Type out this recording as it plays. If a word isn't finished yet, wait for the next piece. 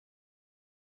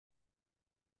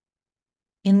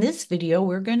In this video,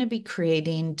 we're going to be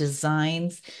creating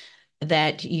designs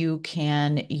that you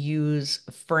can use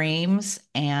frames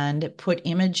and put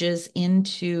images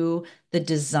into the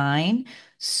design.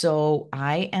 So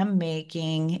I am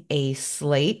making a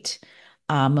slate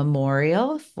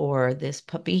memorial for this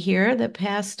puppy here that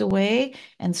passed away.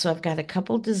 And so I've got a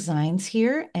couple designs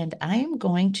here, and I am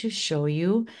going to show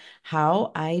you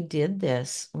how I did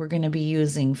this. We're going to be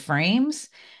using frames.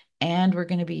 And we're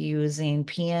going to be using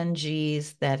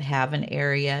PNGs that have an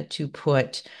area to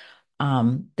put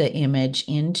the image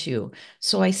into.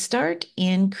 So I start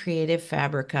in Creative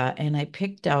Fabrica and I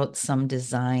picked out some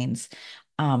designs.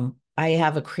 I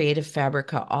have a Creative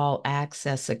Fabrica All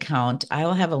Access account.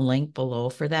 I'll have a link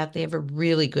below for that. They have a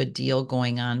really good deal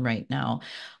going on right now.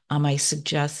 I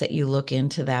suggest that you look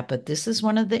into that, but this is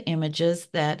one of the images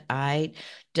that I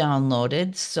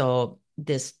downloaded. So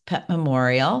this pet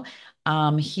memorial.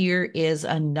 Here is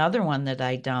another one that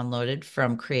I downloaded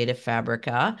from Creative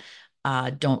Fabrica.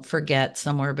 Don't forget,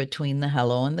 somewhere between the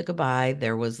hello and the goodbye,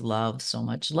 there was love, so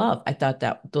much love. I thought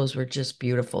that those were just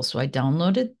beautiful. So I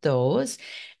downloaded those.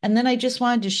 And then I just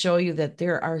wanted to show you that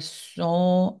there are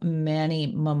so many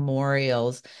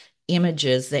memorials,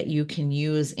 images that you can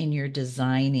use in your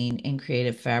designing in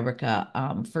Creative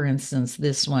Fabrica. For instance,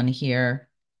 this one here,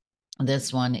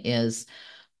 this one is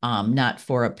not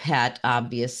for a pet,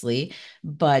 obviously,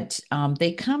 but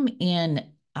they come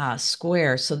in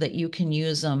square so that you can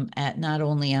use them at not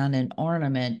only on an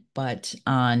ornament, but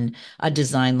on a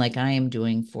design like I am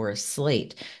doing for a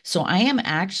slate. So I am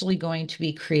actually going to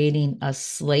be creating a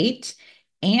slate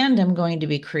and I'm going to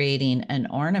be creating an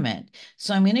ornament.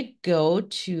 So I'm going to go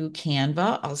to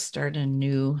Canva. I'll start a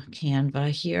new Canva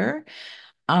here.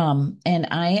 And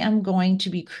I am going to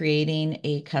be creating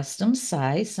a custom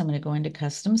size. So I'm going to go into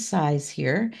custom size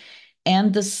here.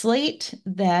 And the slate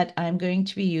that I'm going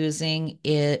to be using,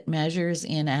 it measures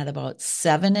in at about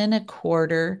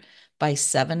 7¼ by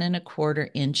 7¼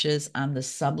 inches on the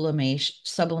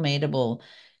sublimatable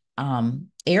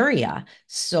area.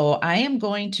 So I am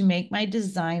going to make my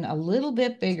design a little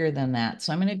bit bigger than that.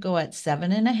 So I'm going to go at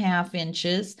 7½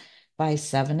 inches by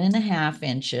 7½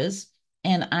 inches.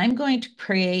 And I'm going to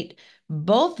create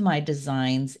both my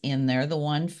designs in there, the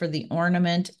one for the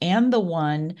ornament and the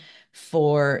one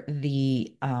for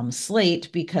the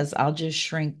slate, because I'll just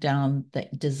shrink down the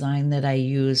design that I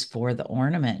use for the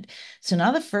ornament. So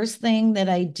now the first thing that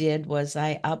I did was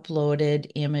I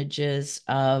uploaded images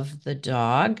of the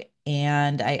dog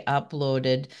and I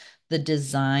uploaded the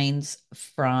designs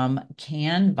from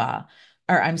Canva,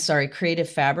 or I'm sorry, Creative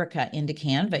Fabrica into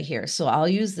Canva here. So I'll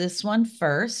use this one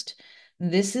first.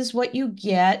 This is what you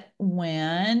get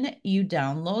when you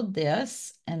download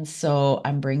this. And so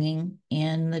I'm bringing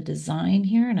in the design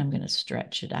here and I'm going to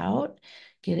stretch it out,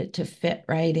 get it to fit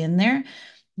right in there.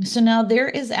 So now there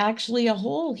is actually a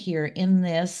hole here in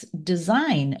this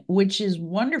design, which is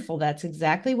wonderful. That's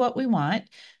exactly what we want.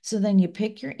 So then you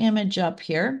pick your image up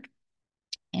here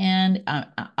and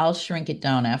I'll shrink it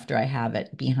down after I have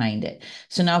it behind it.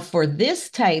 So now for this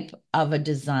type of a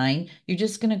design, you're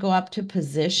just going to go up to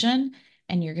position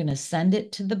and you're going to send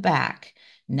it to the back.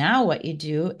 Now what you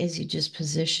do is you just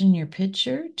position your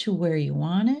picture to where you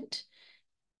want it,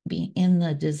 be in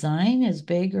the design as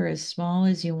big or as small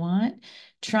as you want.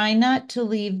 Try not to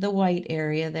leave the white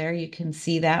area there. You can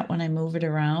see that when I move it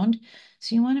around.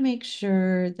 So you want to make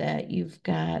sure that you've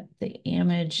got the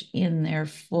image in there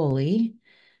fully.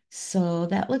 So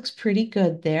that looks pretty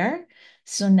good there.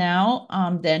 So now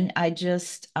then I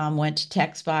just went to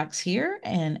text box here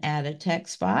and add a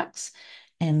text box.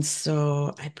 And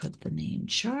so I put the name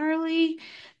Charlie.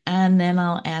 And then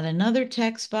I'll add another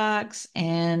text box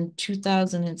and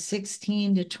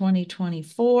 2016 to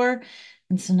 2024.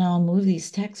 And so now I'll move these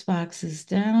text boxes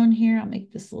down here. I'll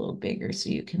make this a little bigger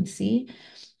so you can see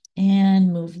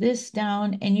and move this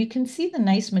down. And you can see the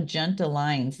nice magenta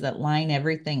lines that line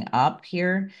everything up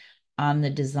here on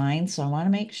the design. So I want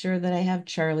to make sure that I have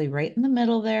Charlie right in the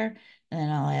middle there. And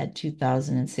then I'll add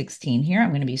 2016 here. I'm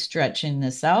going to be stretching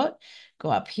this out. Go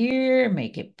up here,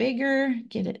 make it bigger,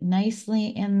 get it nicely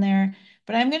in there.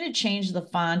 But I'm going to change the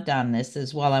font on this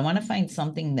as well. I want to find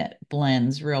something that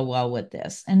blends real well with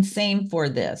this. And same for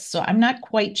this. So I'm not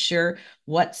quite sure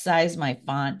what size my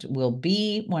font will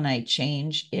be when I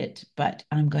change it, but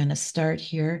I'm going to start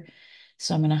here.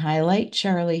 So I'm going to highlight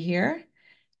Charlie here.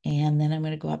 And then I'm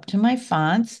going to go up to my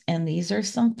fonts, and these are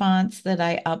some fonts that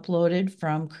I uploaded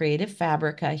from Creative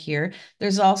Fabrica here.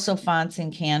 There's also fonts in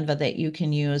Canva that you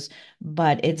can use,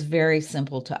 but it's very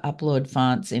simple to upload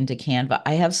fonts into Canva.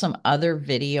 I have some other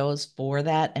videos for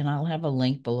that, and I'll have a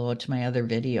link below to my other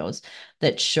videos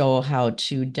that show how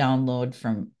to download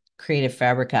from Creative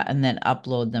Fabrica and then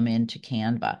upload them into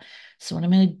Canva. So what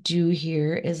I'm going to do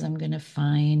here is I'm going to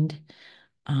find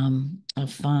a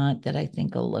font that I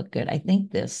think will look good. I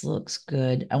think this looks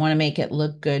good. I want to make it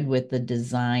look good with the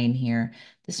design here.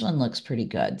 This one looks pretty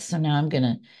good. So now I'm going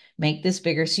to make this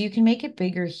bigger. So you can make it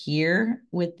bigger here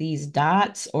with these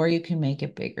dots, or you can make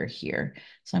it bigger here.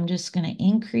 So I'm just going to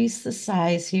increase the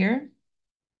size here.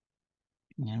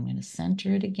 And I'm going to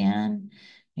center it again.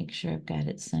 Make sure I've got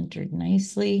it centered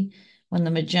nicely. When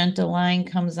the magenta line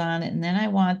comes on it, and then I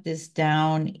want this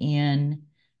down in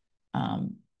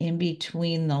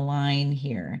between the line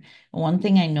here. One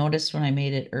thing I noticed when I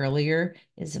made it earlier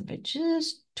is if I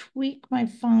just tweak my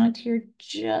font here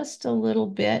just a little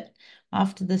bit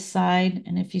off to the side,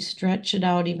 and if you stretch it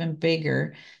out even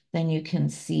bigger, then you can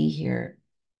see here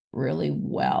really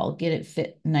well, get it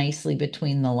fit nicely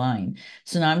between the line.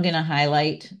 So now I'm going to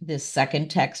highlight this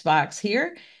second text box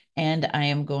here, and I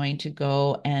am going to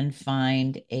go and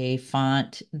find a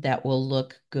font that will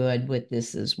look good with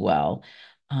this as well.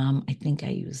 I think I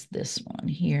used this one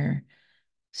here.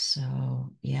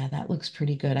 So yeah, that looks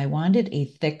pretty good. I wanted a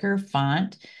thicker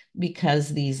font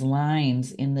because these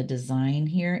lines in the design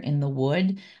here in the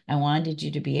wood, I wanted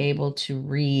you to be able to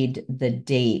read the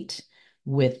date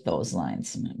with those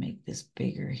lines. So I'm going to make this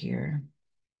bigger here.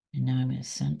 And now I'm going to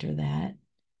center that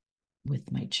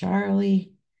with my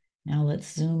Charlie. Now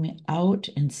let's zoom out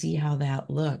and see how that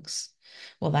looks.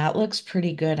 Well, that looks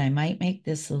pretty good. I might make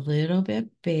this a little bit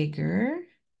bigger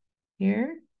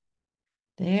here.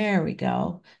 There we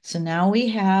go. So now we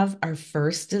have our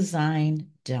first design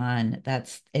done.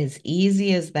 That's as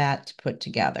easy as that to put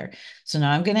together. So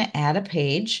now I'm going to add a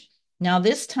page. Now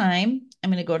this time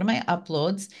I'm going to go to my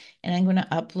uploads and I'm going to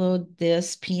upload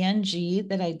this PNG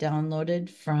that I downloaded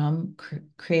from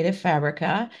Creative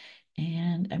Fabrica.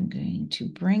 And I'm going to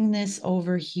bring this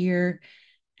over here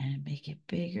and make it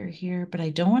bigger here, but I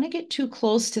don't want to get too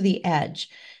close to the edge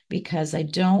because I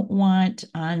don't want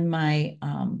on my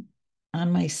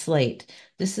slate.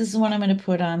 This is the one I'm going to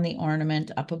put on the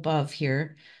ornament up above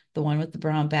here, the one with the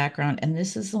brown background, and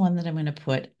this is the one that I'm going to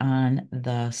put on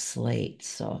the slate.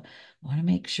 So I want to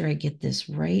make sure I get this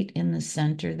right in the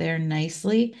center there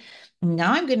nicely.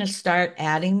 Now I'm going to start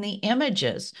adding the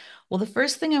images. Well, the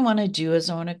first thing I want to do is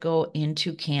I want to go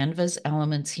into Canva's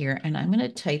elements here, and I'm going to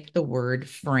type the word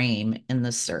frame in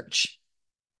the search.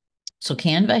 So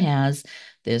Canva has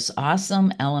this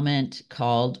awesome element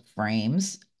called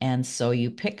frames. And so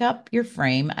you pick up your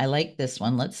frame. I like this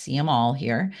one. Let's see them all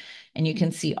here. And you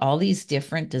can see all these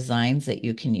different designs that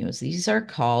you can use. These are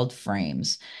called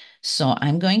frames. So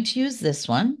I'm going to use this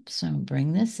one. So I'm going to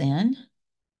bring this in,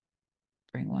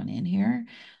 bring one in here.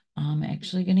 I'm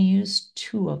actually going to use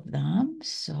two of them.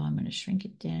 So I'm going to shrink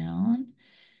it down,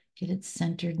 get it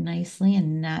centered nicely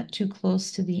and not too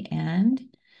close to the end.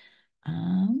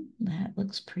 That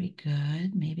looks pretty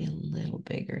good. Maybe a little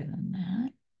bigger than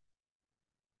that.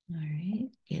 All right,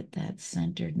 get that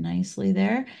centered nicely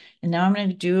there. And now I'm going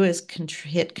to do is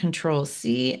hit Control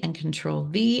C and Control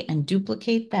V and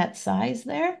duplicate that size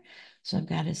there. So I've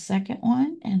got a second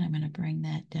one and I'm going to bring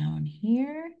that down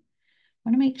here. I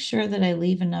want to make sure that I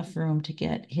leave enough room to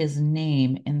get his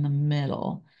name in the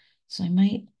middle. So I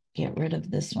might get rid of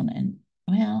this one and,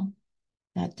 well,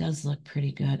 that does look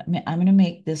pretty good. I mean, I'm going to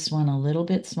make this one a little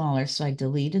bit smaller. So I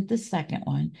deleted the second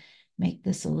one, make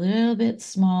this a little bit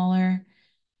smaller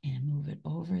and move it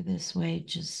over this way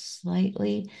just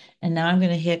slightly. And now I'm going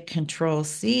to hit Control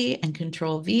C and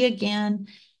Control V again.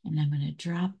 And I'm going to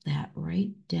drop that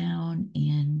right down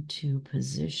into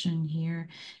position here.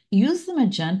 Use the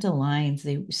magenta lines.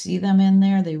 They see them in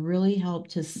there. They really help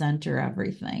to center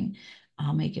everything.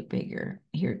 I'll make it bigger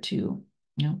here too.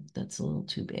 Nope, that's a little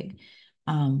too big.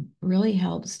 Really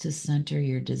helps to center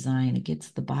your design. It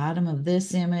gets the bottom of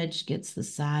this image, gets the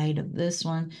side of this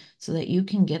one, so that you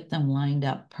can get them lined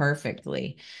up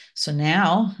perfectly. So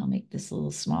now I'll make this a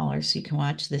little smaller so you can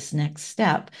watch this next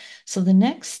step. So the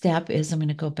next step is I'm going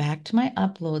to go back to my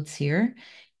uploads here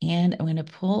and I'm going to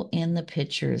pull in the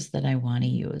pictures that I want to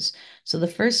use. So the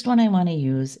first one I want to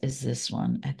use is this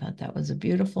one. I thought that was a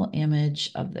beautiful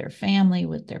image of their family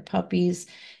with their puppies.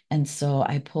 And so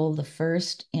I pull the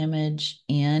first image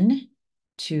in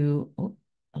to, oh,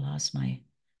 I lost my,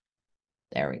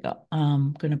 there we go.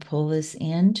 I'm going to pull this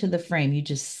into the frame. You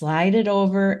just slide it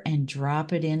over and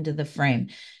drop it into the frame.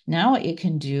 Now what you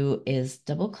can do is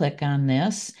double click on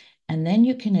this and then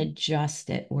you can adjust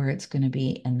it where it's going to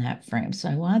be in that frame. So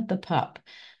I want the pup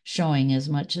showing as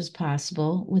much as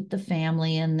possible with the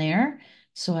family in there.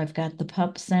 So I've got the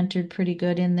pup centered pretty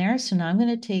good in there. So now I'm going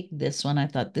to take this one. I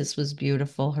thought this was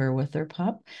beautiful, her with her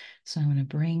pup. So I'm going to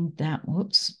bring that,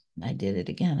 whoops, I did it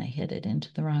again. I hit it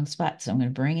into the wrong spot. So I'm going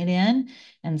to bring it in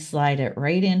and slide it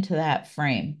right into that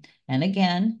frame. And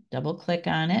again, double click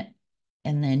on it,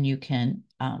 and then you can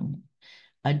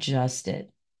adjust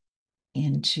it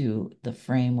into the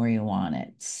frame where you want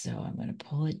it. So I'm going to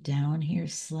pull it down here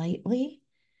slightly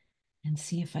and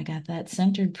see if I got that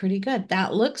centered pretty good.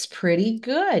 That looks pretty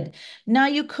good. Now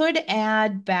you could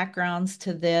add backgrounds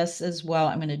to this as well.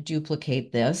 I'm going to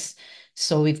duplicate this.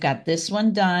 So we've got this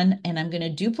one done, and I'm going to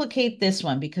duplicate this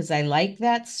one because I like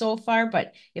that so far.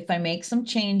 But if I make some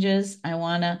changes, I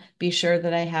want to be sure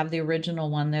that I have the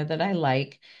original one there that I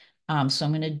like. So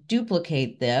I'm going to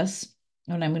duplicate this,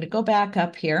 and I'm going to go back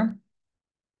up here.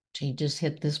 You just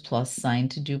hit this plus sign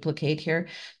to duplicate here.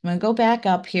 I'm going to go back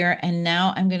up here, and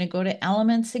now I'm going to go to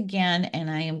elements again, and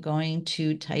I am going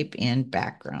to type in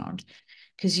background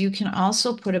because you can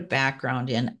also put a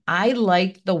background in. I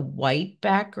like the white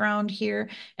background here,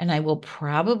 and I will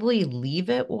probably leave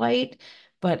it white,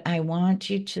 but I want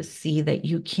you to see that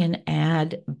you can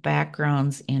add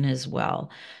backgrounds in as well.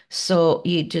 So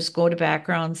you just go to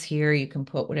backgrounds here. You can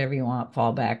put whatever you want,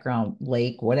 fall background,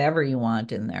 lake, whatever you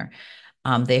want in there.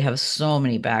 They have so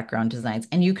many background designs,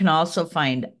 and you can also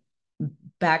find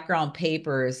background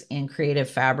papers in Creative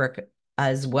Fabric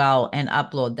as well and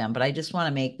upload them. But I just want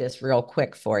to make this real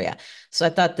quick for you. So I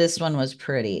thought this one was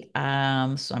pretty. So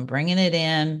I'm bringing it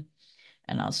in,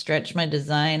 and I'll stretch my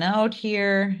design out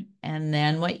here. And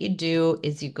then what you do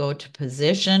is you go to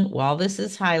position. While this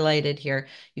is highlighted here,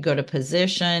 you go to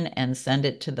position and send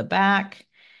it to the back,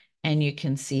 and you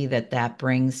can see that that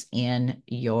brings in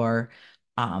your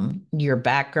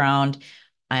background.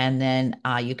 And then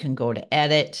you can go to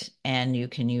edit, and you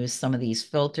can use some of these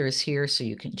filters here so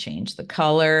you can change the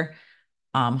color,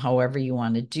 however you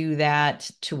want to do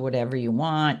that to whatever you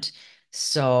want.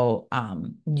 So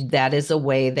that is a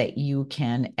way that you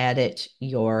can edit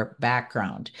your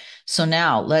background. So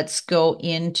now let's go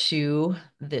into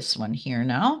this one here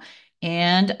now.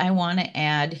 And I want to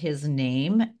add his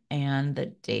name and the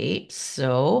date.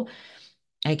 So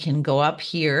I can go up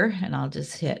here, and I'll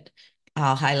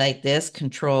highlight this,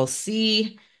 Control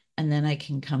C, and then I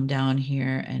can come down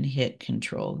here and hit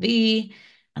Control V,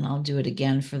 and I'll do it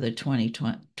again for the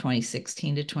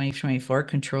 2016 to 2024,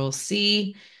 Control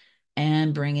C,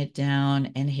 and bring it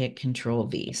down and hit Control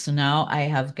V. So now I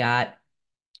have got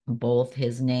both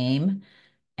his name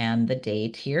and the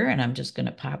date here. And I'm just going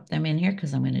to pop them in here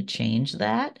because I'm going to change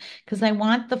that because I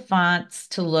want the fonts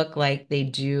to look like they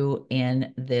do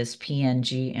in this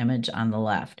PNG image on the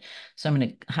left. So I'm going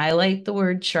to highlight the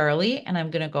word Charlie, and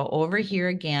I'm going to go over here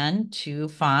again to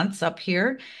fonts up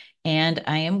here. And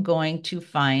I am going to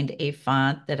find a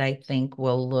font that I think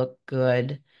will look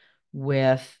good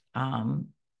with,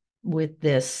 with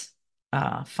this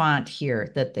font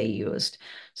here that they used.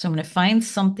 So I'm going to find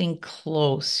something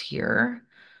close here.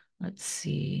 Let's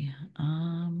see.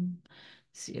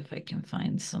 See if I can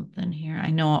find something here. I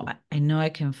know I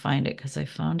can find it because I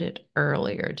found it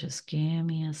earlier. Just give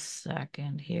me a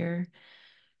second here.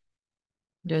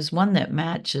 There's one that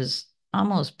matches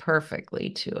almost perfectly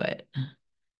to it.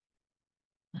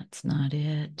 That's not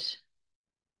it.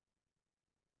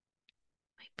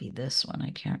 Might be this one.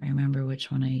 I can't remember which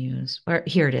one I used. Or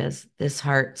here it is, this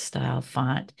heart style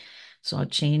font. So I'll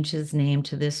change his name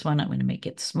to this one. I'm going to make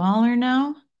it smaller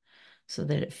now so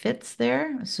that it fits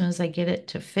there. As soon as I get it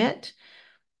to fit,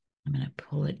 I'm going to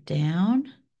pull it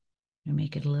down and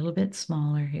make it a little bit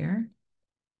smaller here.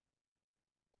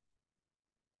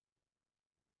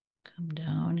 Come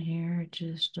down here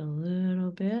just a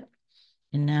little bit.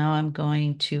 And now I'm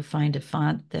going to find a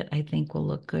font that I think will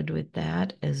look good with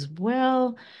that as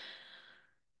well.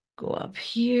 Go up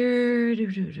here.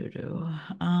 This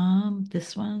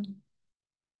one.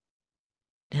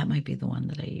 That might be the one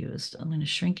that I used. I'm going to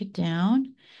shrink it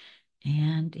down.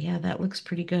 And yeah, that looks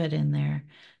pretty good in there.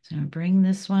 So I'm going to bring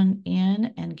this one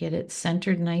in and get it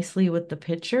centered nicely with the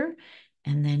picture.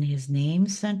 And then his name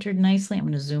centered nicely. I'm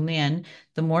going to zoom in.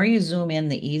 The more you zoom in,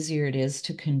 the easier it is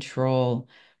to control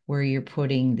where you're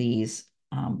putting these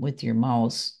with your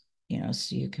mouse,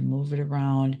 so you can move it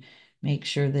around, make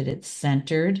sure that it's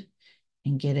centered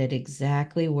and get it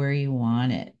exactly where you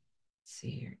want it.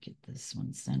 See here, get this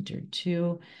one centered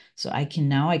too. So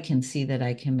now I can see that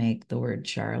I can make the word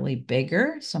Charlie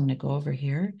bigger. So I'm going to go over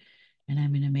here, and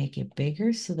I'm going to make it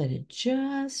bigger so that it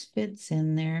just fits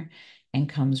in there and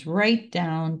comes right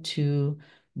down to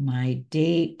my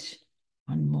date.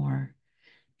 One more.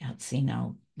 Let's see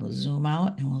now. We'll zoom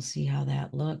out and we'll see how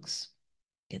that looks.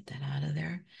 Get that out of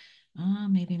there.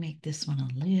 Maybe make this one a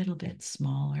little bit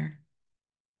smaller.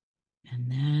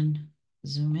 And then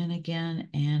zoom in again,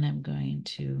 and I'm going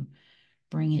to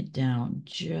bring it down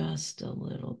just a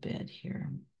little bit here.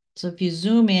 So if you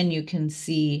zoom in, you can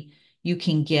see you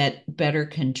can get better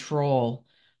control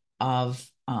of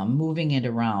moving it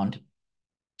around.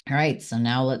 All right, so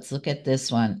now let's look at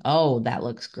this one. Oh, that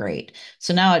looks great.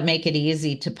 So now it'd make it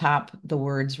easy to pop the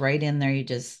words right in there. You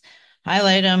just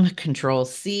highlight them, Control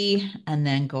C, and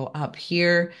then go up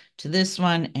here to this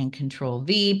one and Control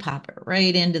V, pop it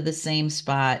right into the same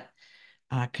spot.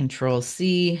 Control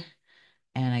C,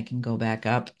 and I can go back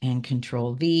up and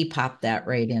Control V, pop that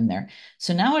right in there.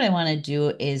 So now what I want to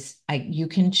do is you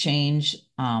can change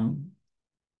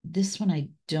this one. I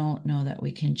don't know that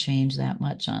we can change that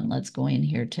much on. Let's go in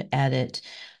here to edit.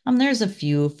 There's a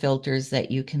few filters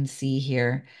that you can see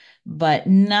here, but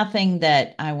nothing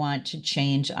that I want to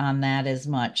change on that as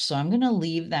much. So I'm going to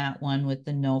leave that one with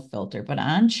the no filter. But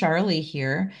on Charlie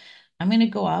here, I'm going to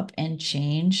go up and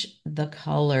change the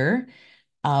color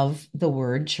of the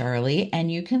word Charlie.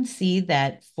 And you can see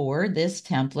that for this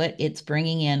template, it's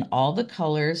bringing in all the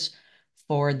colors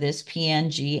for this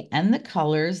PNG and the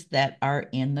colors that are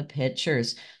in the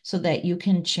pictures so that you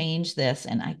can change this.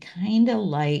 And I kind of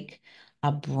like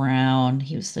a brown.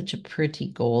 He was such a pretty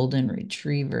golden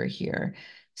retriever here.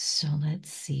 So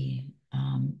let's see.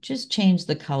 Just change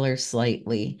the color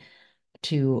slightly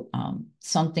to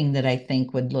something that I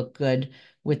think would look good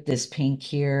with this pink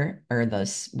here, or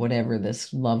this, whatever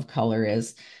this love color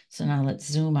is. So now let's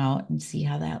zoom out and see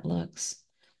how that looks.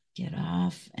 Get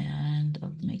off, and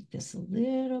I'll make this a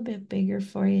little bit bigger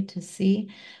for you to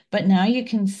see. But now you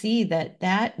can see that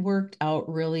that worked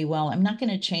out really well. I'm not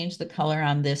going to change the color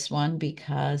on this one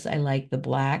because I like the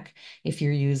black if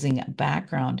you're using a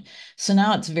background. So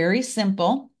now it's very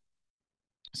simple.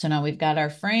 So now we've got our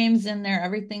frames in there.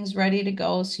 Everything's ready to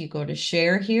go. So you go to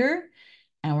share here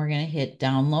and we're going to hit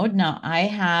download. Now I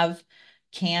have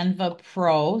Canva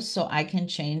Pro, so I can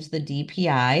change the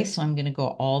DPI. So I'm going to go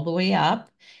all the way up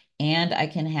and I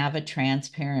can have a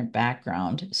transparent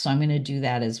background. So I'm going to do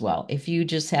that as well. If you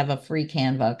just have a free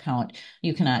Canva account,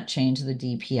 you cannot change the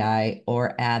DPI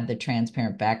or add the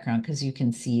transparent background because you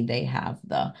can see they have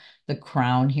the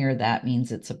crown here. That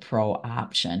means it's a pro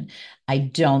option. I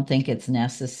don't think it's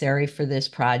necessary for this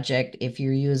project if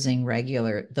you're using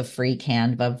the free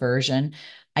Canva version.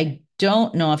 I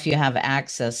don't know if you have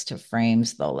access to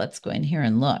frames though. Let's go in here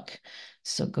and look.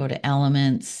 So go to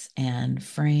elements and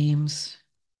frames.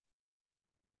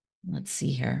 Let's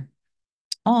see here.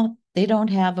 Oh, they don't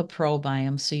have a pro by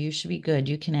them, so you should be good.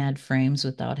 You can add frames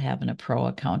without having a pro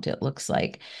account, it looks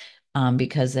like,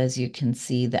 because as you can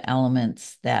see, uh, the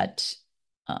elements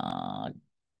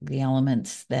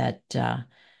that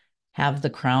have the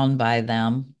crown by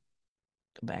them.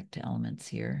 Go back to elements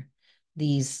here.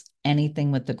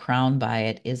 Anything with the crown by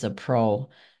it is a pro.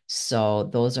 So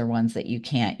those are ones that you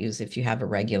can't use if you have a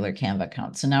regular Canva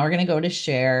account. So now we're going to go to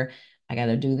share. I got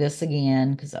to do this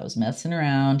again because I was messing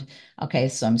around. Okay,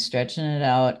 so I'm stretching it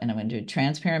out and I'm going to do a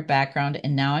transparent background.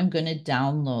 And now I'm going to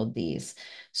download these.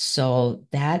 So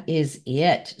that is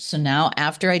it. So now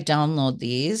after I download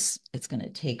these, it's going to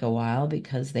take a while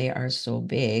because they are so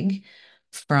big.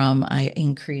 I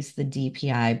increase the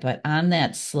DPI, but on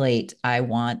that slate, I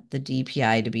want the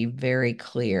DPI to be very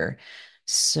clear.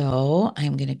 So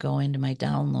I'm going to go into my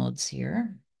downloads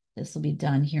here. This will be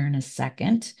done here in a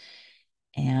second.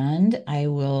 And I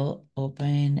will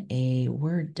open a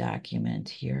Word document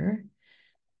here.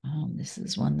 This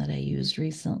is one that I used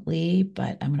recently,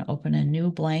 but I'm going to open a new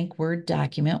blank Word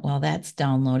document while that's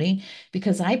downloading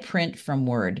because I print from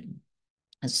Word.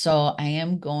 So I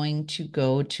am going to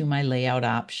go to my layout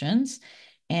options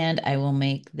and I will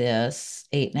make this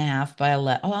 8.5 by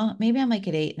 11. Oh, maybe I'll make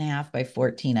it 8.5 by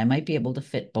 14. I might be able to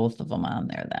fit both of them on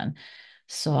there then.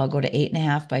 So I'll go to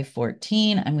 8.5 by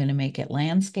 14. I'm going to make it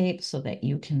landscape so that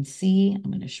you can see. I'm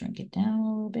going to shrink it down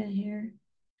a little bit here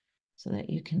so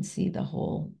that you can see the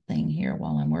whole thing here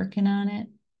while I'm working on it.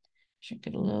 Shrink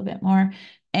it a little bit more.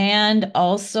 And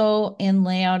also in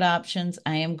layout options,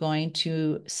 I am going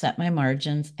to set my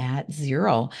margins at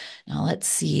 0. Now let's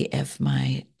see if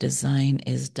my design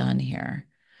is done here.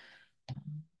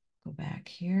 Go back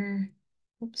here.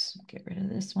 Oops, get rid of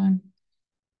this one.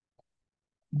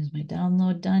 Is my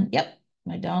download done? Yep,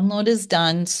 my download is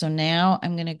done. So now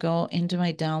I'm going to go into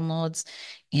my downloads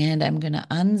and I'm going to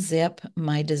unzip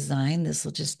my design. This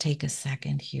will just take a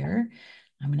second here.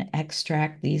 I'm going to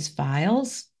extract these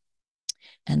files.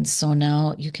 And so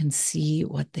now you can see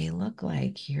what they look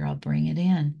like. Here, I'll bring it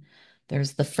in.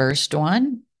 There's the first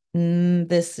one.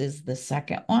 This is the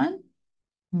second one.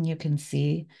 And you can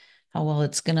see how well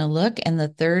it's going to look. And the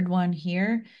third one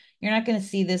here, you're not going to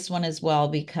see this one as well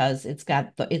because it's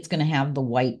going to have the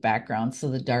white background, so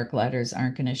the dark letters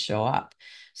aren't going to show up.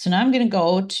 So now I'm going to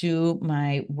go to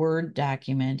my Word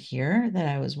document here that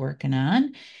I was working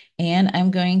on, and I'm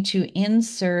going to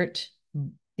insert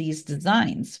these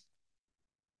designs.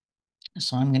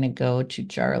 So I'm going to go to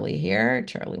Charlie here,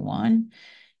 Charlie 1,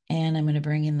 and I'm going to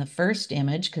bring in the first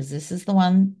image because this is the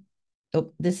one.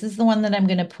 Oh, this is the one that I'm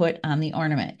going to put on the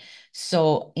ornament.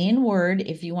 So in Word,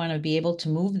 if you want to be able to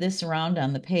move this around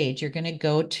on the page, you're going to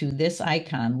go to this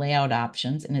icon, layout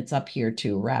options, and it's up here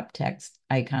too, wrap text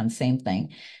icon, same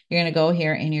thing. You're going to go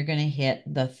here and you're going to hit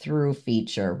the through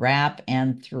feature, wrap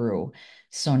and through.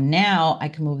 So now I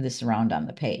can move this around on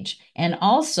the page. And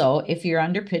also, if you're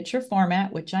under picture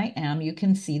format, which I am, you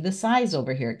can see the size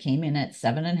over here. It came in at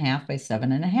 7.5 by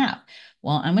 7.5.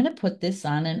 Well, I'm going to put this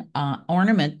on an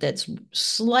ornament that's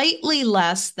slightly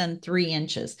less than 3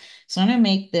 inches. So I'm going to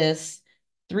make this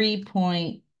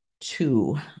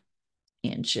 3.2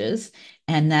 inches,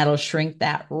 and that'll shrink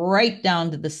that right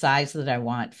down to the size that I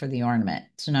want for the ornament.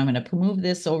 So now I'm going to move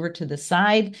this over to the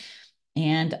side,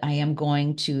 and I am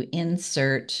going to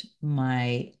insert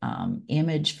my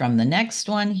image from the next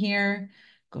one here.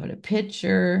 Go to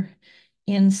picture,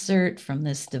 insert from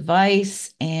this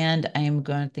device, and I am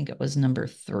going to think it was number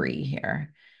 3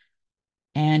 here.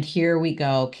 And here we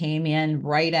go, came in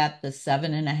right at the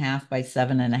 7.5 by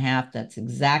 7.5. That's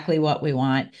exactly what we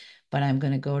want. But I'm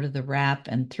going to go to the wrap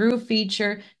and through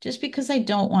feature just because I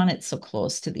don't want it so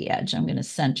close to the edge. I'm going to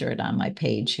center it on my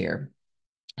page here.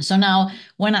 So now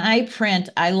when I print,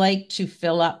 I like to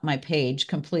fill up my page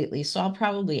completely. So I'll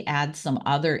probably add some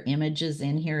other images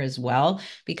in here as well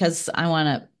because I want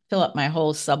to fill up my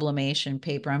whole sublimation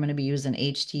paper. I'm going to be using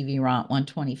HTV RONT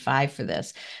 125 for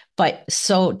this. But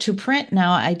so to print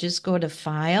now, I just go to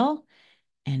File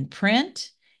and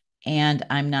Print. And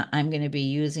I'm going to be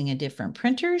using a different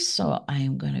printer. So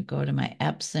I'm going to go to my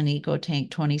Epson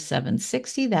EcoTank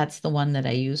 2760. That's the one that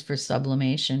I use for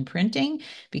sublimation printing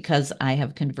because I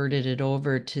have converted it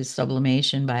over to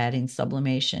sublimation by adding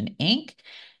sublimation ink.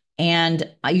 And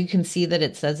you can see that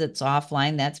it says it's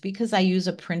offline. That's because I use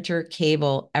a printer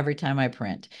cable every time I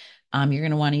print. You're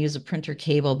going to want to use a printer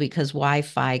cable because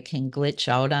Wi-Fi can glitch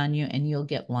out on you and you'll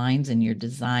get lines in your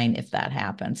design if that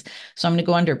happens. So I'm going to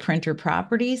go under printer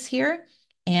properties here,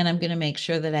 and I'm going to make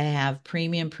sure that I have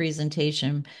premium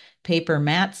presentation paper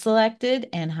matte selected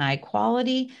and high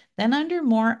quality. Then under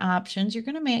more options, you're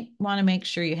going to want to make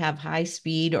sure you have high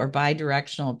speed or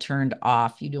bidirectional turned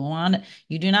off. You do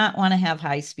not want to have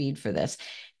high speed for this.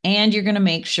 And you're going to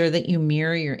make sure that you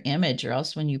mirror your image, or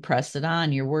else when you press it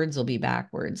on, your words will be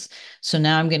backwards. So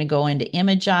now I'm going to go into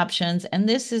image options. And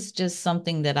this is just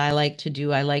something that I like to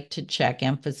do. I like to check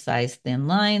emphasize thin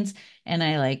lines, and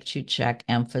I like to check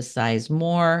emphasize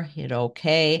more, hit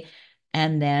OK.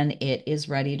 And then it is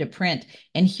ready to print.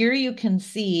 And here you can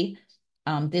see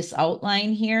this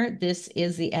outline here. This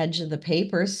is the edge of the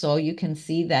paper. So you can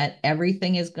see that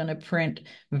everything is going to print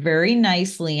very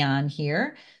nicely on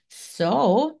here.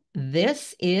 So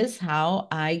this is how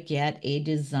I get a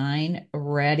design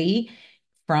ready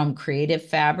from Creative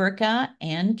Fabrica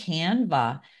and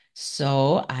Canva.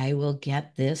 So I will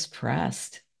get this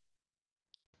pressed.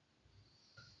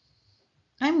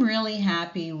 I'm really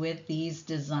happy with these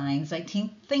designs. I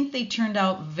think they turned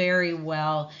out very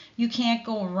well. You can't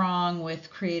go wrong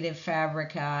with Creative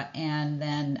Fabrica and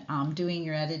then doing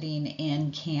your editing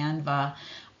in Canva.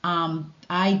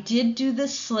 I did do the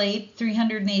slate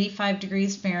 385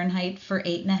 degrees Fahrenheit for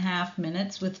 8.5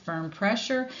 minutes with firm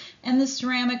pressure, and the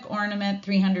ceramic ornament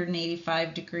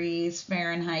 385 degrees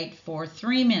Fahrenheit for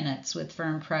 3 minutes with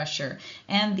firm pressure.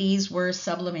 And these were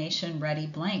sublimation ready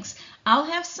blanks. I'll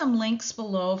have some links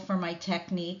below for my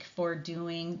technique for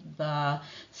doing the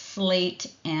slate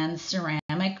and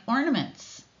ceramic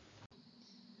ornaments.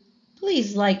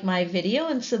 Please like my video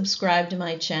and subscribe to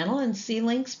my channel and see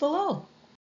links below.